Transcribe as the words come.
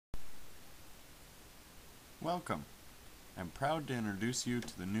Welcome. I'm proud to introduce you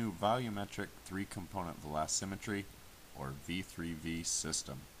to the new Volumetric 3-component velocimetry, or V3V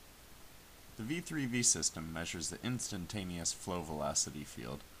system. The V3V system measures the instantaneous flow velocity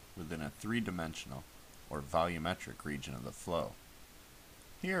field within a three-dimensional, or volumetric region of the flow.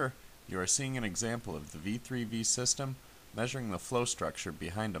 Here, you are seeing an example of the V3V system measuring the flow structure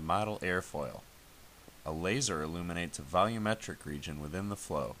behind a model airfoil. A laser illuminates a volumetric region within the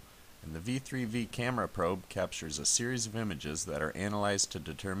flow, and the V3V camera probe captures a series of images that are analyzed to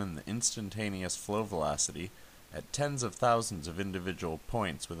determine the instantaneous flow velocity at tens of thousands of individual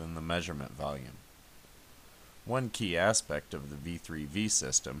points within the measurement volume. One key aspect of the V3V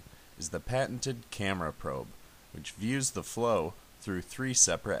system is the patented camera probe, which views the flow through three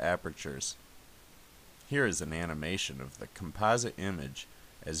separate apertures. Here is an animation of the composite image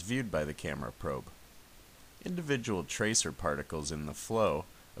as viewed by the camera probe. Individual tracer particles in the flow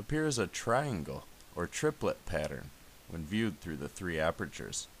appear as a triangle or triplet pattern when viewed through the three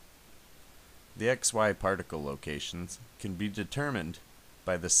apertures. The XY particle locations can be determined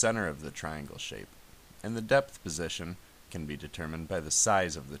by the center of the triangle shape, and the depth position can be determined by the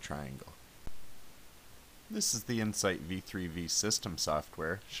size of the triangle. This is the Insight V3V system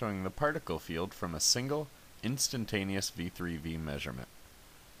software showing the particle field from a single instantaneous V3V measurement.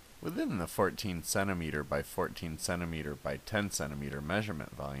 Within the 14 cm by 14 cm by 10 cm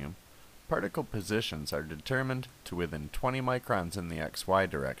measurement volume, particle positions are determined to within 20 microns in the XY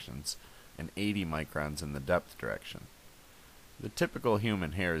directions and 80 microns in the depth direction. The typical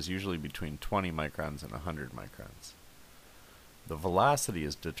human hair is usually between 20 microns and 100 microns. The velocity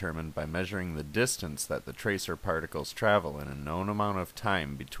is determined by measuring the distance that the tracer particles travel in a known amount of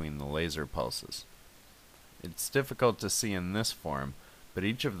time between the laser pulses. It's difficult to see in this form, but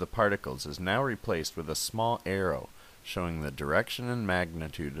each of the particles is now replaced with a small arrow showing the direction and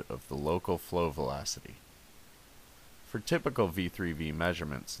magnitude of the local flow velocity. For typical V3V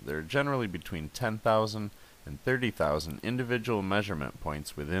measurements, there are generally between 10,000 and 30,000 individual measurement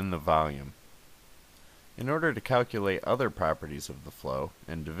points within the volume. In order to calculate other properties of the flow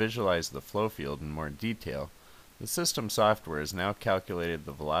and to visualize the flow field in more detail, the system software has now calculated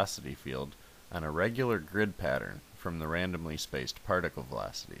the velocity field on a regular grid pattern from the randomly spaced particle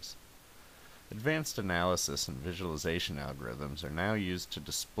velocities. Advanced analysis and visualization algorithms are now used to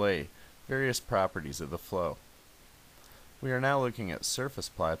display various properties of the flow. We are now looking at surface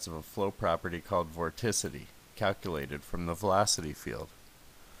plots of a flow property called vorticity, calculated from the velocity field.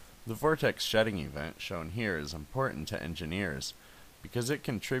 The vortex shedding event shown here is important to engineers because it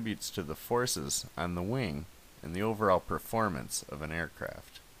contributes to the forces on the wing and the overall performance of an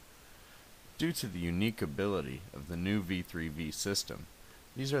aircraft. Due to the unique ability of the new V3V system,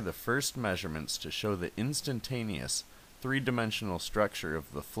 these are the first measurements to show the instantaneous, three-dimensional structure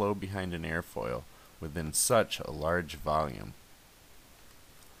of the flow behind an airfoil within such a large volume.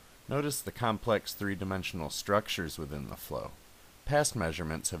 Notice the complex three-dimensional structures within the flow. Past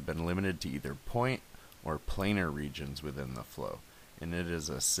measurements have been limited to either point or planar regions within the flow, and it is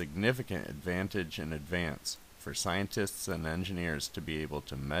a significant advantage and advance for scientists and engineers to be able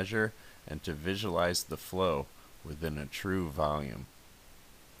to measure and to visualize the flow within a true volume.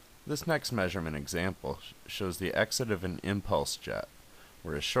 This next measurement example shows the exit of an impulse jet,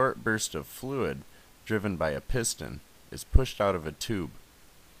 where a short burst of fluid driven by a piston is pushed out of a tube.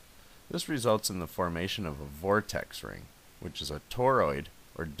 This results in the formation of a vortex ring, which is a toroid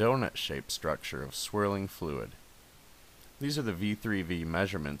or donut-shaped structure of swirling fluid. These are the V3V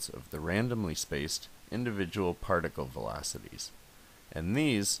measurements of the randomly spaced individual particle velocities, and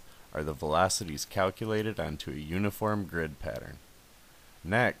these are the velocities calculated onto a uniform grid pattern.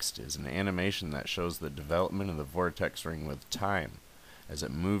 Next is an animation that shows the development of the vortex ring with time as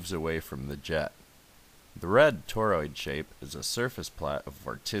it moves away from the jet. The red toroid shape is a surface plot of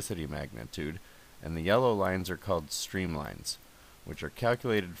vorticity magnitude, and the yellow lines are called streamlines, which are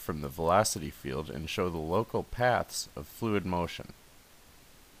calculated from the velocity field and show the local paths of fluid motion.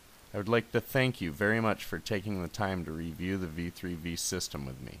 I would like to thank you very much for taking the time to review the V3V system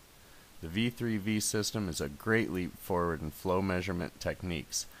with me. The V3V system is a great leap forward in flow measurement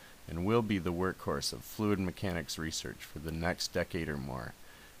techniques and will be the workhorse of fluid mechanics research for the next decade or more,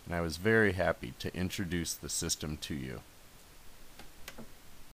 and I was very happy to introduce the system to you.